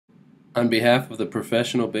On behalf of the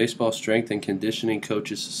Professional Baseball Strength and Conditioning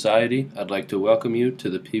Coaches Society, I'd like to welcome you to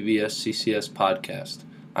the PBSCCS Podcast.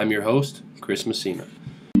 I'm your host, Chris Messina.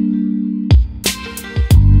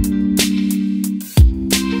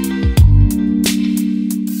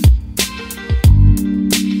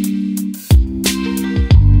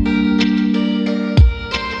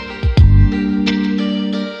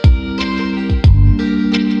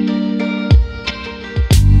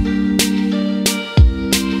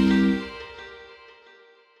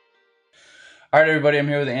 All right, everybody, I'm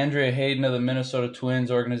here with Andrea Hayden of the Minnesota Twins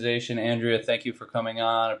organization. Andrea, thank you for coming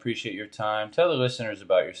on. Appreciate your time. Tell the listeners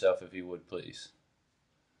about yourself, if you would, please.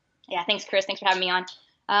 Yeah, thanks, Chris. Thanks for having me on.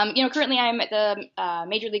 Currently I'm the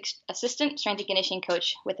Major League Assistant Strength and Conditioning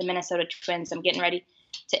Coach with the Minnesota Twins. I'm getting ready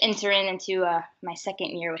to enter into my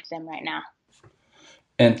second year with them right now.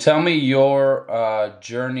 And tell me your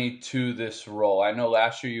journey to this role. I know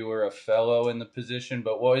last year you were a fellow in the position,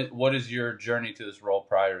 but what is your journey to this role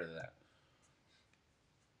prior to that?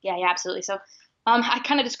 Yeah, absolutely. So I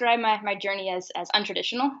kind of describe my journey as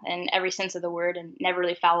untraditional in every sense of the word, and never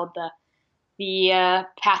really followed the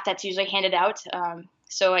path that's usually handed out.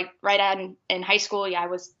 So like right out in high school,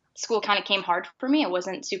 school kind of came hard for me. It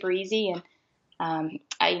wasn't super easy, and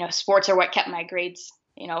sports are what kept my grades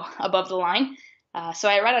above the line. So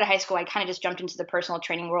right out of high school, I kind of just jumped into the personal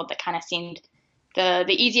training world. That kind of seemed the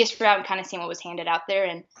easiest route, and kind of seeing what was handed out there.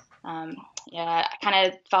 And I kind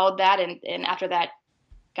of followed that, and after that,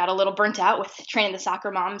 got a little burnt out with training the soccer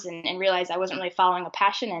moms, and realized I wasn't really following a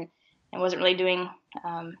passion and wasn't really doing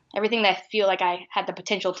everything that I feel like I had the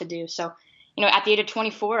potential to do. So, at the age of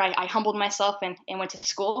 24, I humbled myself and went to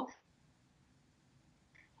school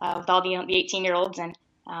with all the 18-year-olds, and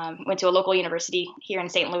went to a local university here in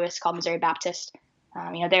St. Louis called Missouri Baptist.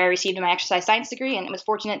 There I received my exercise science degree, and was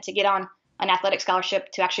fortunate to get on an athletic scholarship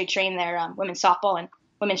to actually train their women's softball and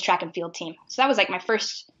women's track and field team. So that was like my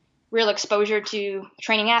first real exposure to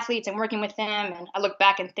training athletes and working with them. And I look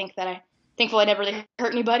back and think that I'm thankful I never really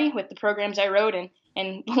hurt anybody with the programs I wrote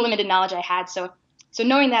and limited knowledge I had. So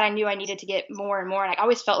knowing that, I knew I needed to get more and more. And I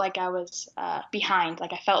always felt like I was behind.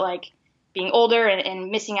 Like I felt like being older and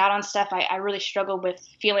missing out on stuff. I really struggled with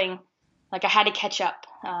feeling like I had to catch up.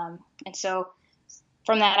 And so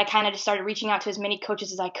from that, I kind of just started reaching out to as many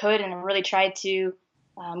coaches as I could, and really tried to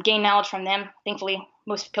gain knowledge from them. Thankfully,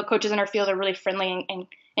 most coaches in our field are really friendly and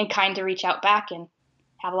kind to reach out back, and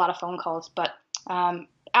have a lot of phone calls. But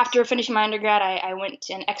after finishing my undergrad, I went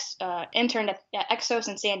and interned at Exos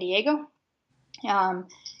in San Diego. That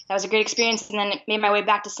was a great experience, and then made my way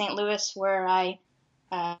back to St. Louis, where I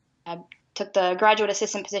took the graduate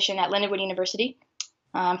assistant position at Lindenwood University.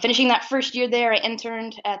 Finishing that first year there, I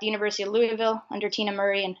interned at the University of Louisville under Tina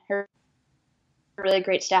Murray and her really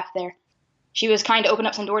great staff there. She was kind to open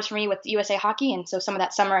up some doors for me with USA Hockey, and so some of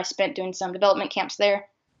that summer I spent doing some development camps there.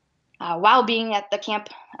 While being at the camp,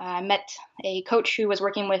 I met a coach who was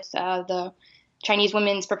working with the Chinese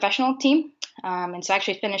women's professional team, and so I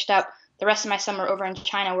actually finished up the rest of my summer over in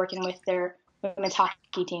China working with their women's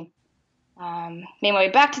hockey team. Made my way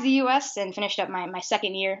back to the U.S. and finished up my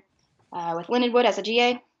second year with Lindenwood as a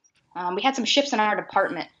GA. We had some shifts in our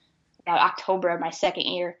department about October of my second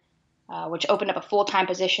year, which opened up a full-time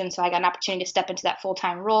position, so I got an opportunity to step into that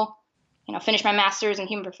full-time role. Finished my master's in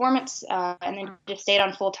human performance, and then just stayed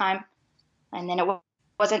on full-time. And then it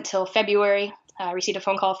wasn't until February I received a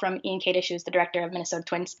phone call from Ian Kadish, who's the director of Minnesota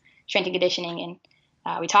Twins Strength and Conditioning,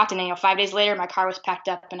 and we talked. And 5 days later, my car was packed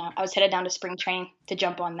up, and I was headed down to spring training to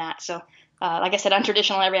jump on that. So, like I said,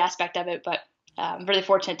 untraditional in every aspect of it, but I'm really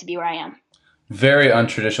fortunate to be where I am. Very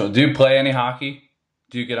untraditional. Do you play any hockey?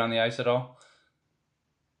 Do you get on the ice at all?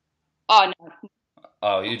 Oh no.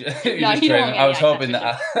 Oh, you just No, just you train. don't I was hoping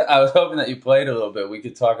that I was hoping that you played a little bit. We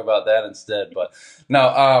could talk about that instead, but no.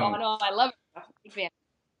 Oh no, I love it. Big fan.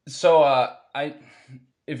 So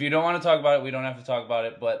if you don't want to talk about it, we don't have to talk about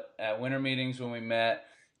it. But at winter meetings when we met,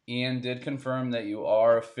 Ian did confirm that you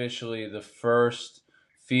are officially the first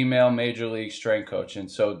female major league strength coach, and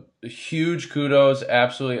so huge kudos,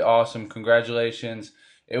 absolutely awesome, congratulations.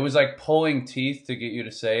 It was like pulling teeth to get you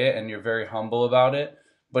to say it, and you're very humble about it.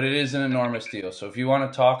 But it is an enormous deal. So if you want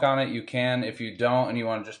to talk on it, you can. If you don't and you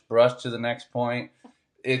want to just brush to the next point,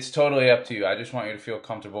 it's totally up to you. I just want you to feel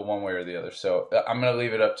comfortable one way or the other. So I'm going to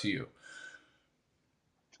leave it up to you.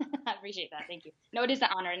 I appreciate that. Thank you. No, it is an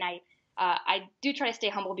honor. And I do try to stay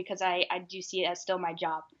humble because I do see it as still my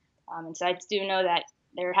job. And so I do know that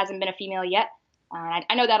there hasn't been a female yet.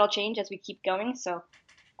 I know that'll change as we keep going. So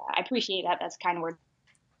I appreciate that. That's a kind word.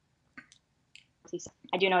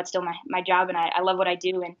 I do know it's still my job, and I love what I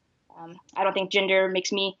do, and I don't think gender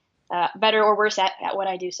makes me better or worse at what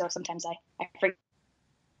I do, so sometimes I forget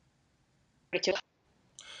to it.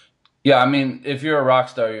 Yeah, I mean, if you're a rock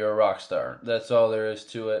star, you're a rock star. That's all there is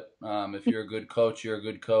to it. If you're a good coach, you're a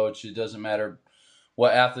good coach. It doesn't matter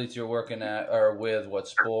what athletes you're working at or with, what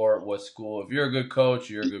sport, what school. If you're a good coach,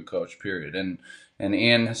 you're a good coach, period. And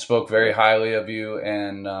Ian spoke very highly of you.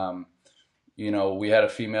 And, we had a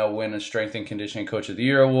female win a Strength and Conditioning Coach of the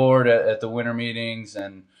Year award at the winter meetings.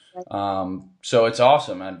 And so it's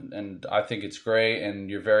awesome. And I think it's great. And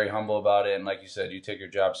you're very humble about it. And like you said, you take your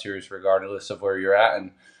job serious regardless of where you're at.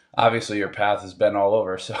 And obviously your path has been all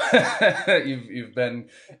over. So you've been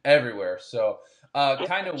everywhere. So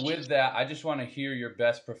kind of with that, I just want to hear your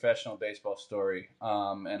best professional baseball story.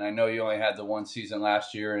 And I know you only had the one season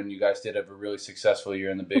last year, and you guys did have a really successful year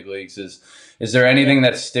in the big leagues. Is there anything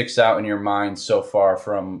that sticks out in your mind so far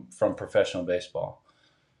from professional baseball?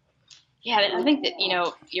 Yeah, I think that,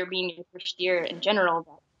 you're being your first year in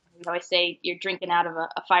general. You always say you're drinking out of a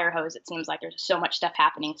fire hose. It seems like there's so much stuff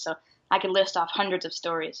happening. So I could list off hundreds of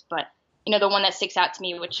stories, but the one that sticks out to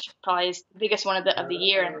me, which probably is the biggest one of the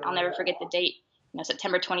year, and I'll never forget the date.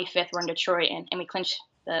 September 25th, we're in Detroit, and we clinched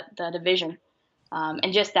the division.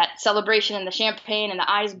 And just that celebration and the champagne and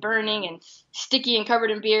the eyes burning and sticky and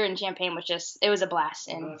covered in beer and champagne it was a blast.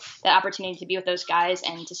 And the opportunity to be with those guys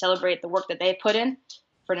and to celebrate the work that they put in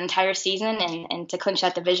for an entire season and to clinch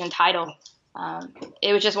that division title.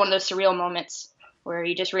 It was just one of those surreal moments where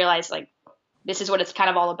you just realize, like, this is what it's kind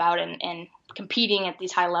of all about, and competing at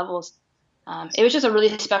these high levels. It was just a really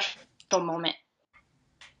special moment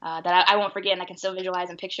that I won't forget, and I can still visualize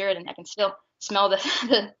and picture it, and I can still smell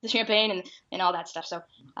the champagne and all that stuff. So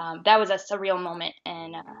that was a surreal moment,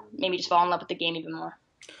 and made me just fall in love with the game even more.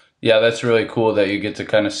 Yeah, that's really cool that you get to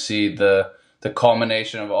kind of see the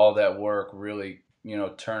culmination of all that work really,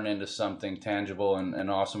 turn into something tangible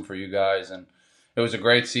and awesome for you guys. And it was a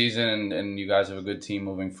great season, and you guys have a good team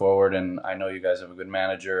moving forward, and I know you guys have a good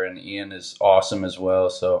manager, and Ian is awesome as well.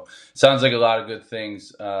 So it sounds like a lot of good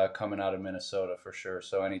things coming out of Minnesota for sure.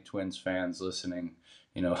 So any Twins fans listening,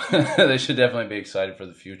 they should definitely be excited for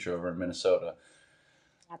the future over in Minnesota.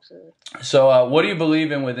 Absolutely. So what do you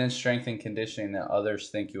believe in within strength and conditioning that others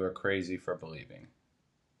think you are crazy for believing?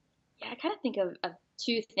 Yeah, I kind of think of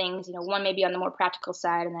two things, one maybe on the more practical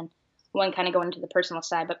side, and then one kind of going into the personal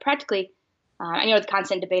side. But practically, I know the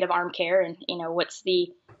constant debate of arm care and, what's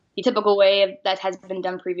the typical way that has been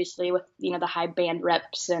done previously with, the high band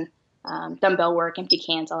reps and dumbbell work, empty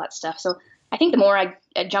cans, all that stuff. So I think the more I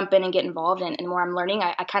jump in and get involved and the more I'm learning,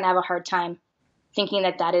 I kind of have a hard time thinking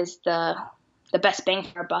that is the best bang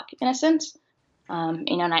for our buck in a sense.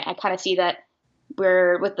 And I kind of see that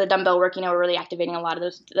with the dumbbell work, we're really activating a lot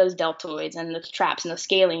of those deltoids and those traps and those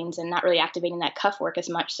scalenes and not really activating that cuff work as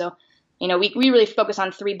much. So we really focus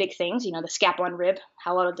on three big things, the scap on rib.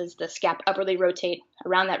 How well does the scap upwardly rotate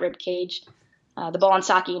around that rib cage? The ball and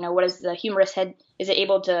socket, what is the humerus head? Is it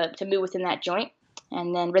able to move within that joint?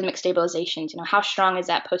 And then rhythmic stabilizations, how strong is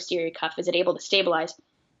that posterior cuff? Is it able to stabilize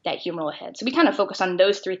that humeral head? So we kind of focus on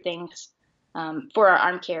those three things for our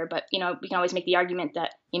arm care. But, we can always make the argument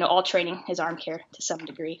that, all training is arm care to some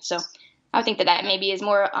degree. So I think that maybe is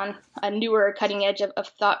more on a newer cutting edge of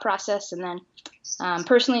thought process. And then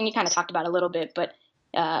personally, and you kind of talked about it a little bit, but,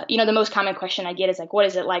 the most common question I get is like, what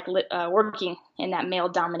is it like working in that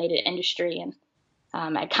male-dominated industry? And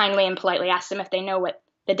I kindly and politely ask them if they know what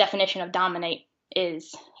the definition of dominate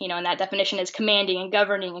is, and that definition is commanding and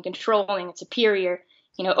governing and controlling and superior,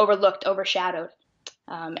 overlooked, overshadowed.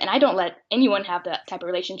 And I don't let anyone have that type of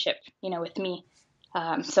relationship, with me.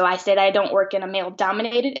 So I say that I don't work in a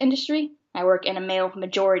male-dominated industry. I work in a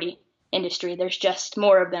male-majority industry. There's just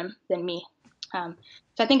more of them than me. So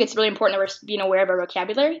I think it's really important that we're being aware of our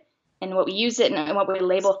vocabulary and what we use it and what we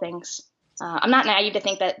label things. I'm not naive to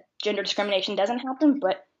think that gender discrimination doesn't happen,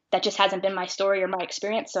 but that just hasn't been my story or my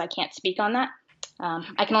experience, so I can't speak on that.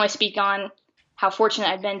 I can only speak on how fortunate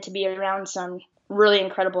I've been to be around some really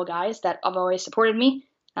incredible guys that have always supported me,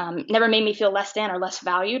 never made me feel less than or less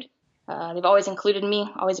valued. They've always included me,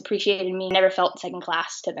 always appreciated me, never felt second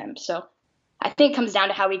class to them. So I think it comes down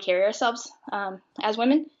to how we carry ourselves as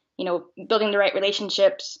women, building the right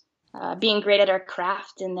relationships, being great at our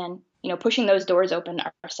craft, and then, pushing those doors open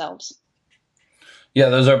ourselves. Yeah,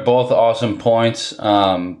 those are both awesome points.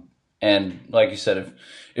 And like you said,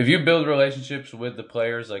 if you build relationships with the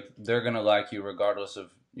players, like they're going to like you regardless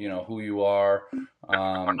of, who you are.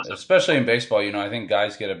 Especially in baseball, I think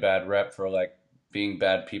guys get a bad rep for like being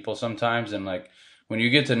bad people sometimes. And like when you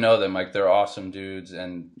get to know them, like they're awesome dudes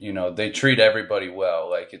and, they treat everybody well.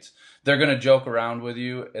 Like they're going to joke around with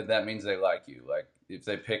you and that means they like you. Like if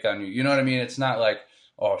they pick on you, you know what I mean? It's not like,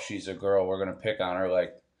 oh, she's a girl, we're going to pick on her.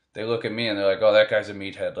 Like they look at me and they're like, oh, that guy's a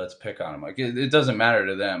meathead, let's pick on him. Like, it doesn't matter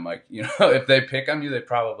to them. Like, if they pick on you, they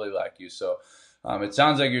probably like you. So it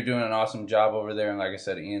sounds like you're doing an awesome job over there. And like I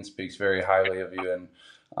said, Ian speaks very highly of you.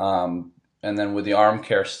 And then with the arm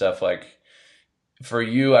care stuff, like, for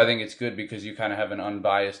you, I think it's good because you kind of have an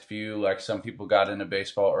unbiased view. Like, some people got into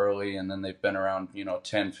baseball early and then they've been around,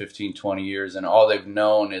 10, 15, 20 years, and all they've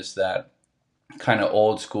known is that kind of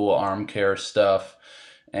old school arm care stuff.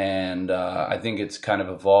 And I think it's kind of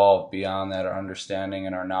evolved beyond that, our understanding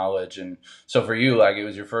and our knowledge. And so for you, like, it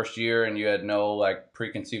was your first year and you had no like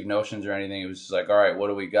preconceived notions or anything. It was just like, all right, what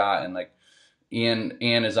do we got? And like, Ian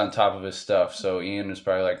is on top of his stuff. So Ian is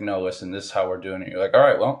probably like, no, listen, this is how we're doing it. You're like, all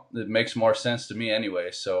right, well, it makes more sense to me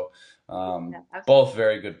anyway. So both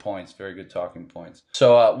very good points, very good talking points.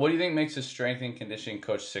 So what do you think makes a strength and conditioning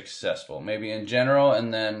coach successful? Maybe in general,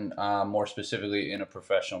 and then more specifically in a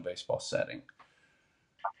professional baseball setting.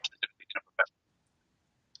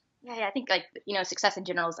 Yeah, I think success in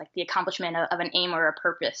general is like the accomplishment of an aim or a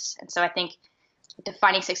purpose. And so I think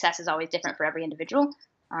defining success is always different for every individual.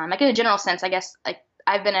 Like in a general sense, I guess like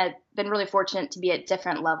I've been really fortunate to be at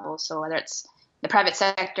different levels. So whether it's the private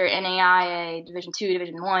sector, NAIA, Division II,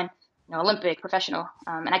 Division I, Olympic, professional,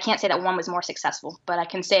 and I can't say that one was more successful, but I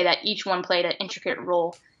can say that each one played an intricate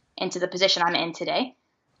role into the position I'm in today.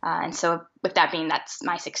 And so with that being, that's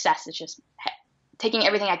my success. It's just taking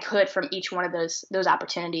everything I could from each one of those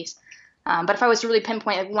opportunities. But if I was to really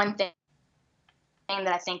pinpoint like one thing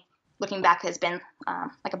that I think looking back has been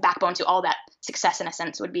like a backbone to all that success in a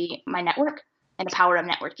sense would be my network and the power of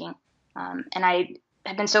networking. And I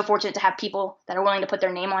have been so fortunate to have people that are willing to put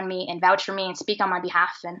their name on me and vouch for me and speak on my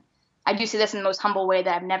behalf. And I do see this in the most humble way,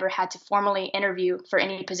 that I've never had to formally interview for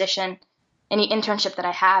any position, any internship that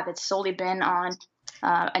I have. It's solely been on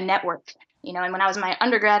a network, and when I was in my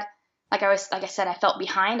undergrad, like I said, I felt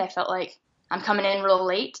behind. I felt like I'm coming in real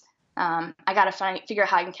late. I got to figure out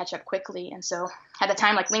how I can catch up quickly. And so at the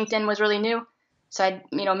time, like LinkedIn was really new. So I,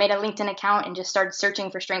 made a LinkedIn account and just started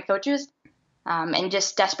searching for strength coaches, and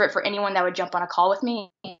just desperate for anyone that would jump on a call with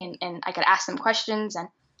me, and I could ask them questions. And,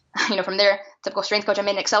 from there, typical strength coach, I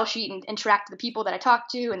made an Excel sheet and interact with the people that I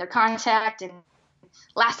talked to and their contact and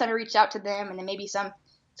last time I reached out to them, and then maybe a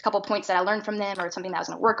couple of points that I learned from them or something that I was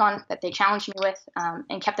going to work on that they challenged me with,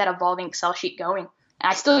 and kept that evolving Excel sheet going.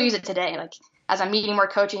 And I still use it today. Like as I'm meeting more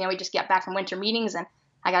coaching, we just get back from winter meetings and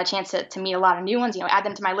I got a chance to meet a lot of new ones, add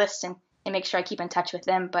them to my list and make sure I keep in touch with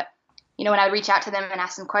them. But, when I reach out to them and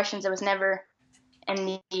ask them questions, it was never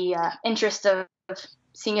in the interest of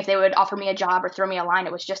seeing if they would offer me a job or throw me a line.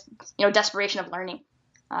 It was just, desperation of learning.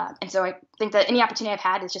 And so I think that any opportunity I've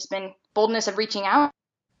had has just been boldness of reaching out,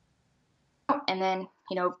 and then,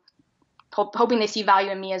 hoping they see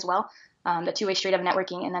value in me as well. The two-way street of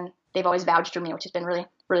networking, and then they've always vouched for me, which has been really,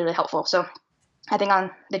 really, really helpful. So I think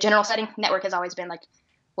on the general setting, network has always been like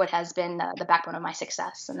what has been the backbone of my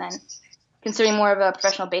success. And then considering more of a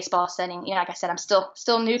professional baseball setting, like I said, I'm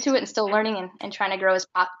still new to it and still learning and trying to grow as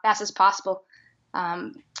fast as possible.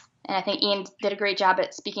 And I think Ian did a great job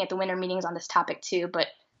at speaking at the winter meetings on this topic too. But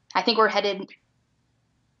I think we're headed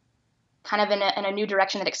kind of in a new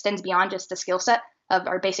direction that extends beyond just the skill set of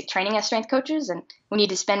our basic training as strength coaches. And we need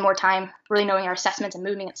to spend more time really knowing our assessments and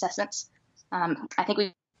movement assessments. I think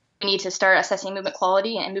we need to start assessing movement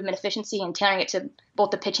quality and movement efficiency and tailoring it to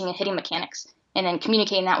both the pitching and hitting mechanics, and then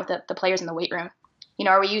communicating that with the players in the weight room.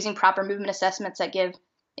 Are we using proper movement assessments that give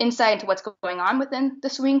insight into what's going on within the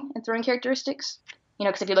swing and throwing characteristics?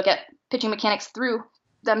 Because if you look at pitching mechanics through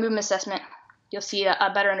that movement assessment, you'll see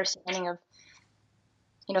a better understanding of,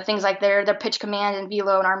 things like their pitch command and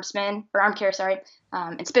velo and arm care,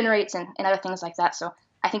 and spin rates and other things like that. So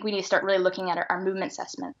I think we need to start really looking at our movement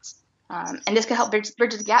assessments. And this could help bridge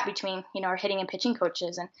the gap between, our hitting and pitching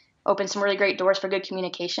coaches and open some really great doors for good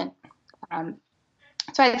communication.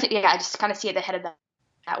 So I just kind of see it ahead of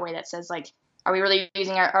that way that says, like, are we really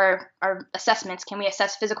using our assessments? Can we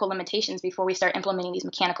assess physical limitations before we start implementing these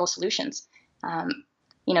mechanical solutions? I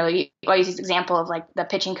use this example of like the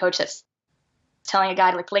pitching coach that's telling a guy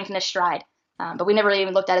to like lengthen his stride. But we never really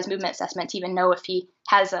even looked at his movement assessment to even know if he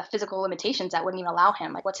has physical limitations that wouldn't even allow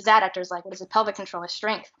him. Like, what's his adductors like? What is his pelvic control, his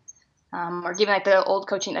strength? Or giving like the old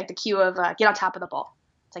coaching, like the cue of get on top of the ball.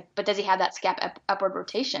 It's like, but does he have that scap upward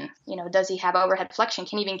rotation? Does he have overhead flexion?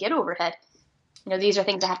 Can he even get overhead? These are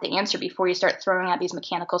things I have to answer before you start throwing out these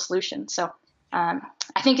mechanical solutions. So I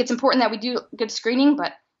think it's important that we do good screening,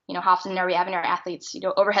 but how often are we having our athletes,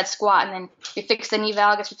 overhead squat, and then we fix the knee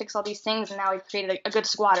valgus, we fix all these things, and now we've created a good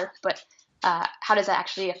squatter. But how does that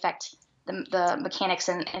actually affect the mechanics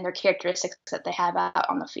and their characteristics that they have out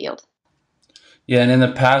on the field? Yeah, and in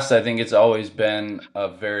the past, I think it's always been a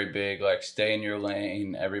very big, like, stay in your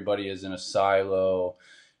lane. Everybody is in a silo.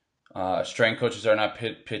 Strength coaches are not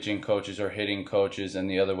pitching coaches or hitting coaches, and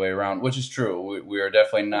the other way around, which is true. We are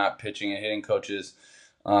definitely not pitching and hitting coaches.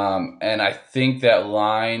 And I think that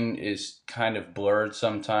line is kind of blurred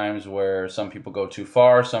sometimes, where some people go too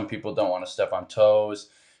far, some people don't want to step on toes.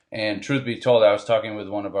 And truth be told, I was talking with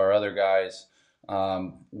one of our other guys.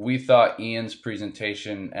 We thought Ian's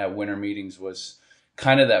presentation at winter meetings was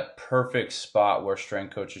kind of that perfect spot where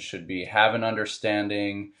strength coaches should be. Have an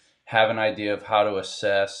understanding, have an idea of how to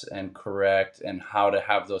assess and correct and how to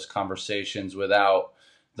have those conversations without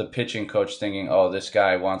the pitching coach thinking, oh, this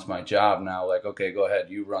guy wants my job now. Like, okay, go ahead,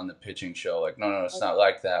 you run the pitching show. Like, no, it's not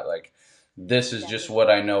like that. Like, this is just what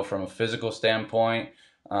I know from a physical standpoint,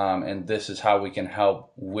 and this is how we can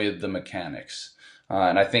help with the mechanics.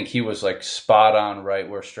 And I think he was like spot on right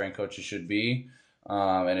where strength coaches should be.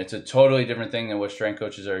 And it's a totally different thing than what strength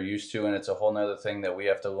coaches are used to. And it's a whole nother thing that we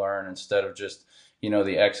have to learn instead of just,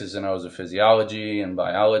 the X's and O's of physiology and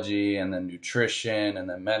biology and then nutrition and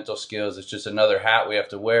then mental skills. It's just another hat we have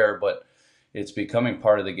to wear, but it's becoming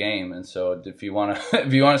part of the game. And so if you want to,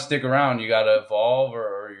 if you want to stick around, you got to evolve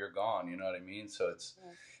or you're gone. You know what I mean? So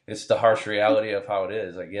it's the harsh reality of how it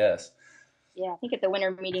is, I guess. Yeah. I think at the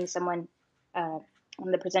winter meeting, one of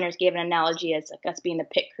the presenters gave an analogy as like us being the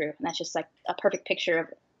pit crew. And that's just like a perfect picture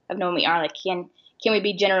of knowing we are. Like, can we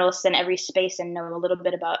be generalists in every space and know a little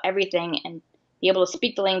bit about everything and be able to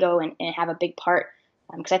speak the lingo and have a big part?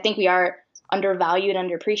 Because I think we are undervalued,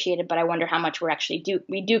 underappreciated, but I wonder how much we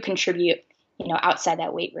do contribute, outside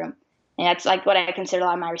that weight room. And that's like what I consider a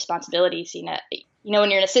lot of my responsibilities. When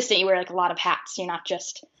you're an assistant, you wear like a lot of hats. You're not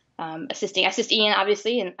just assisting. I assist Ian,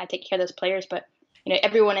 obviously, and I take care of those players, but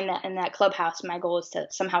everyone in that clubhouse, my goal is to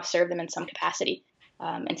somehow serve them in some capacity.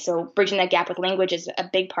 And so bridging that gap with language is a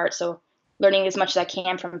big part. So learning as much as I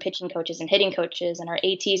can from pitching coaches and hitting coaches and our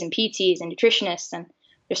ATs and PTs and nutritionists. And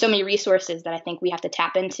there's so many resources that I think we have to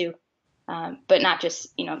tap into, but not just,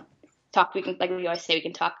 talk. We can, like we always say, we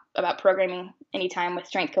can talk about programming anytime with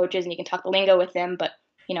strength coaches and you can talk the lingo with them. But,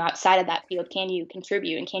 outside of that field, can you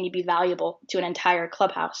contribute and can you be valuable to an entire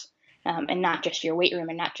clubhouse and not just your weight room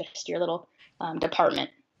and not just your little department?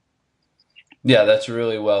 Yeah, that's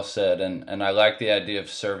really well said. And I like the idea of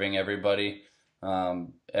serving everybody.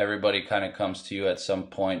 Everybody kind of comes to you at some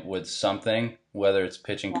point with something, whether it's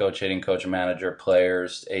pitching coach, hitting coach, manager,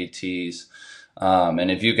 players, ATs.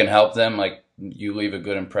 And if you can help them, like you leave a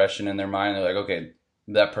good impression in their mind, they're like, okay,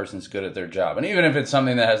 that person's good at their job. And even if it's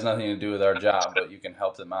something that has nothing to do with our job, but you can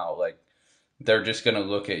help them out, like they're just going to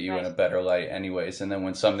look at you in a better light anyways. And then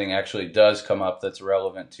when something actually does come up that's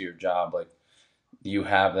relevant to your job, like you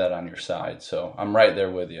have that on your side. So I'm right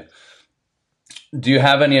there with you. Do you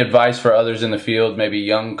have any advice for others in the field, maybe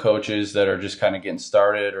young coaches that are just kind of getting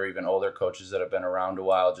started or even older coaches that have been around a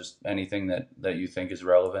while, just anything that you think is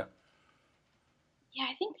relevant? Yeah,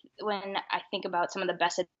 I think when I think about some of the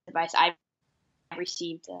best advice I've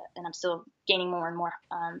received, and I'm still gaining more and more,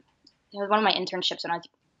 one of my internships when I was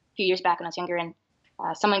a few years back when I was younger, and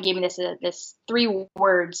someone gave me this 3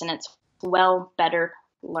 words, and it's well, better,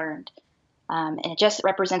 learned. And it just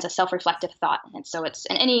represents a self-reflective thought. And so it's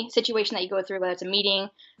in any situation that you go through, whether it's a meeting,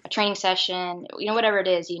 a training session, whatever it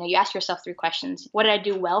is, you ask yourself 3 questions. What did I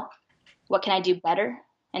do well? What can I do better?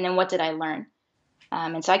 And then what did I learn?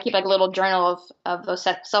 And so I keep like a little journal of those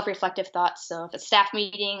self-reflective thoughts. So if it's a staff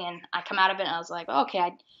meeting and I come out of it and I was like, oh, okay,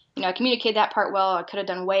 I communicated that part well. I could have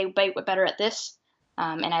done way better at this.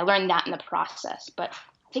 And I learned that in the process. But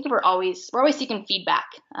I think we're always seeking feedback.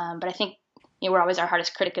 But I think we're always our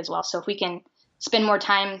hardest critic as well. So if we can spend more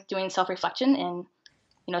time doing self-reflection and,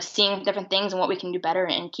 seeing different things and what we can do better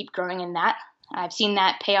and keep growing in that, I've seen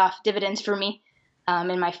that pay off dividends for me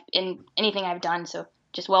in anything I've done. So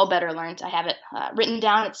just well, better, learned. I have it written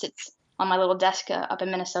down. It sits on my little desk up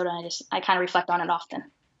in Minnesota. And I kind of reflect on it often.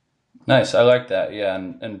 Nice. I like that. Yeah.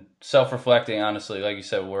 And self-reflecting, honestly, like you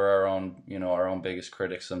said, we're our own biggest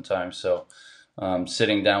critics sometimes. So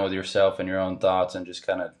sitting down with yourself and your own thoughts and just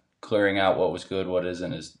kind of clearing out what was good, what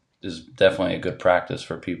isn't, is definitely a good practice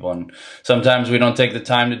for people. And sometimes we don't take the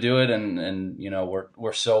time to do it, and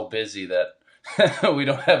we're so busy that we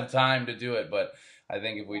don't have time to do it. But I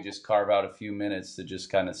think if we just carve out a few minutes to just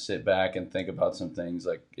kind of sit back and think about some things,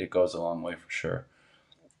 like it goes a long way for sure.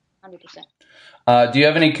 100%. Do you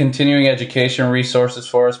have any continuing education resources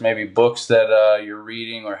for us? Maybe books that you're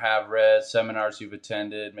reading or have read, seminars you've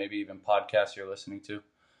attended, maybe even podcasts you're listening to?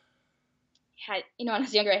 When I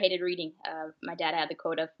was younger, I hated reading. My dad had the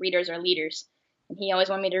quote of readers are leaders. And he always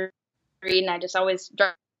wanted me to read, and I just always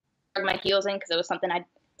drug my heels in because it was something I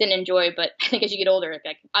didn't enjoy. But I think as you get older,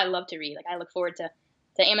 like I love to read. Like I look forward to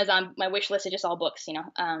Amazon. My wish list is just all books, So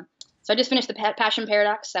I just finished the Passion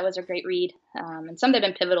Paradox. That was a great read. And some that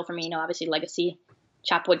have been pivotal for me, obviously Legacy,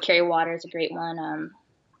 Chop Wood, Carry Water is a great one.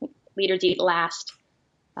 Leaders Eat Last.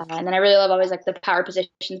 And then I really love always like The Power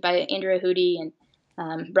Positions by Andrea Hayden,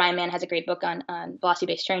 and Brian Mann has a great book on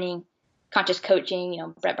velocity-based training, conscious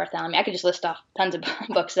coaching, Brett Bartholomew. I could just list off tons of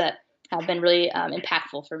books that have been really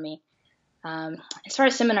impactful for me. As far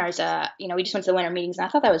as seminars, we just went to the winter meetings, and I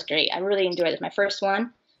thought that was great. I really enjoyed it. It was my first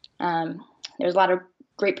one. There was a lot of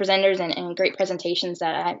great presenters and great presentations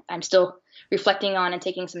that I'm still reflecting on and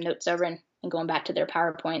taking some notes over and going back to their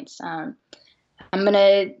PowerPoints. I'm going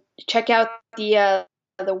to check out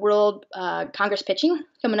the World Congress pitching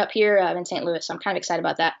coming up here in St. Louis. So I'm kind of excited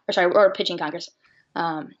about that. Or pitching Congress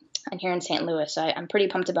and here in St. Louis. So I'm pretty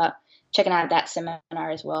pumped about checking out that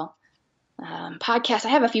seminar as well. Podcast, I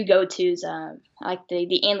have a few go-tos. I like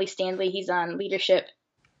the Andy Stanley. He's on leadership,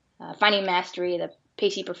 finding mastery, the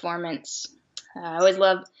Pacey performance. I always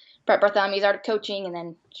love Brett Bartholomew's Art of Coaching, and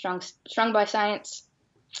then Strong by Science.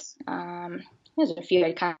 There's a few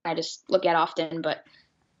I kind of just look at often, but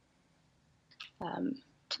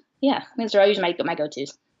those are usually my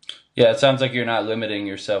go-tos. Yeah, it sounds like you're not limiting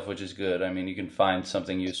yourself, which is good. I mean, you can find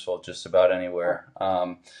something useful just about anywhere.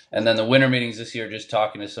 And then the winter meetings this year, just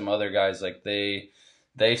talking to some other guys, like they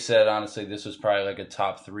said, honestly, this was probably like a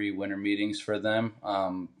top 3 winter meetings for them.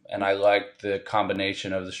 And I liked the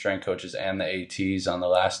combination of the strength coaches and the ATs on the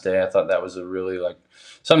last day. I thought that was a really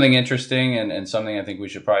something interesting and something I think we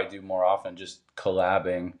should probably do more often, just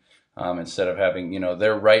collabing. Instead of having,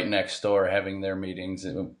 they're right next door having their meetings,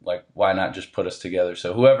 like, why not just put us together?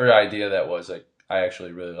 So whoever idea that was, I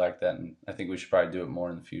actually really like that, and I think we should probably do it more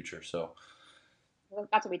in the future. So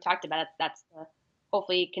that's what we talked about. That's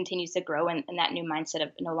hopefully it continues to grow in that new mindset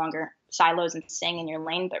of no longer silos and staying in your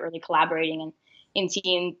lane, but really collaborating and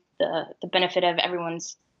seeing the benefit of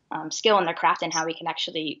everyone's skill in their craft and how we can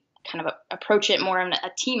actually kind of approach it more in a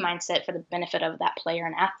team mindset for the benefit of that player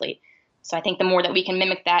and athlete. So I think the more that we can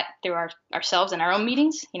mimic that through ourselves in our own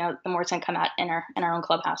meetings, the more it's going to come out in our own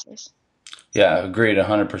clubhouses. Yeah, agreed,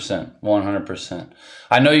 100%, 100%.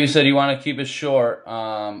 I know you said you want to keep it short.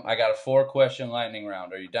 I got a 4-question lightning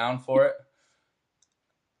round. Are you down for it?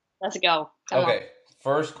 Let's go. Okay,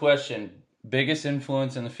 first question. Biggest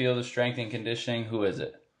influence in the field of strength and conditioning, who is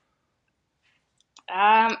it?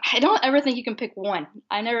 I don't ever think you can pick one.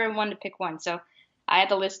 I never wanted to pick one, so I had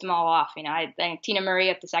to list them all off. I think Tina Murray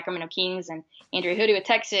at the Sacramento Kings, and Andrea Hayden at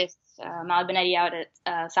Texas, Mala Benetti out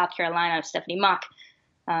at South Carolina, Stephanie Mock.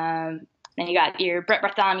 Then you got your Brett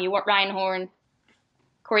Bartholomew, Ryan Horn,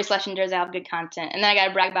 Corey Schlessinger's out good content. And then I got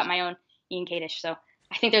to brag about my own Ian Kadish. So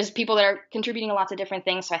I think there's people that are contributing to lots of different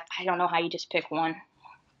things. So I don't know how you just pick one.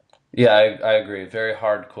 Yeah, I agree. Very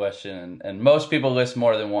hard question. And most people list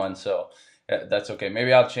more than one, so that's okay.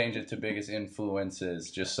 Maybe I'll change it to biggest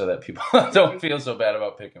influences just so that people don't feel so bad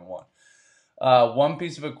about picking one. One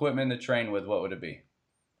piece of equipment to train with, what would it be?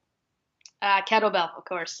 Kettlebell, of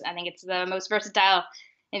course. I think it's the most versatile.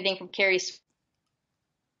 Anything from carries,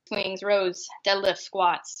 swings, rows, deadlifts,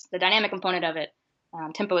 squats, the dynamic component of it.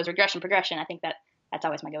 Tempo is regression, progression. I think that's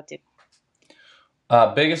always my go-to.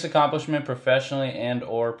 Biggest accomplishment professionally and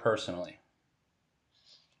or personally?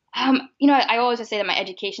 I always just say that my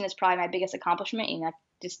education is probably my biggest accomplishment.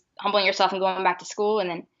 Just humbling yourself and going back to school,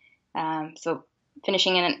 and then so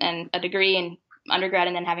finishing in a degree in undergrad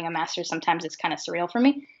and then having a master's. Sometimes it's kind of surreal for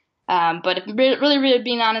me. But if really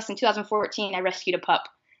being honest, in 2014, I rescued a pup.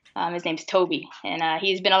 His name's Toby, and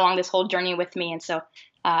he's been along this whole journey with me, and so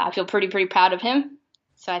I feel pretty proud of him.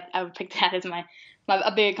 So I would pick that as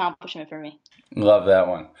a big accomplishment for me. Love that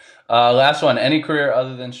one. Last one. Any career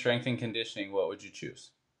other than strength and conditioning, what would you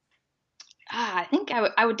choose? I think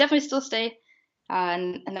I would definitely still stay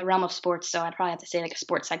in the realm of sports. So I'd probably have to say like a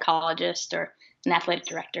sports psychologist or an athletic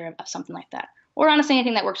director of something like that. Or honestly,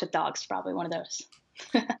 anything that works with dogs, probably one of those.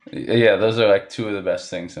 Yeah, those are like two of the best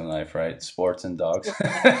things in life, right? Sports and dogs.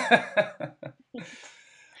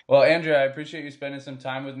 Well, Andrea, I appreciate you spending some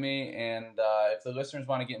time with me. And if the listeners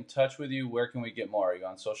want to get in touch with you, where can we get more? Are you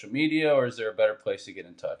on social media, or is there a better place to get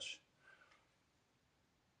in touch?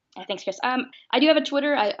 Thanks, Chris. I do have a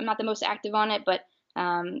Twitter. I'm not the most active on it, but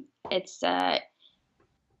it's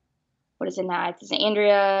what is it now? It's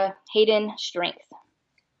Andrea Hayden Strength,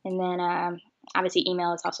 and then obviously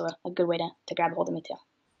email is also a good way to grab a hold of me too.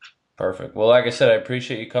 Perfect. Well, like I said, I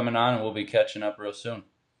appreciate you coming on, and we'll be catching up real soon.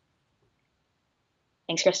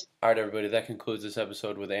 Thanks, Chris. All right, everybody, that concludes this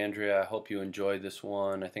episode with Andrea. I hope you enjoyed this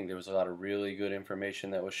one. I think there was a lot of really good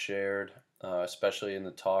information that was shared, especially in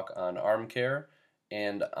the talk on arm care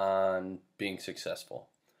and on being successful.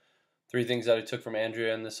 3 things that I took from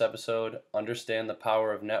Andrea in this episode: understand the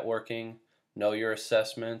power of networking, know your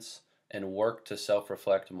assessments, and work to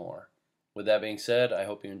self-reflect more. With that being said, I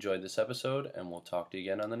hope you enjoyed this episode, and we'll talk to you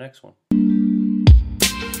again on the next one.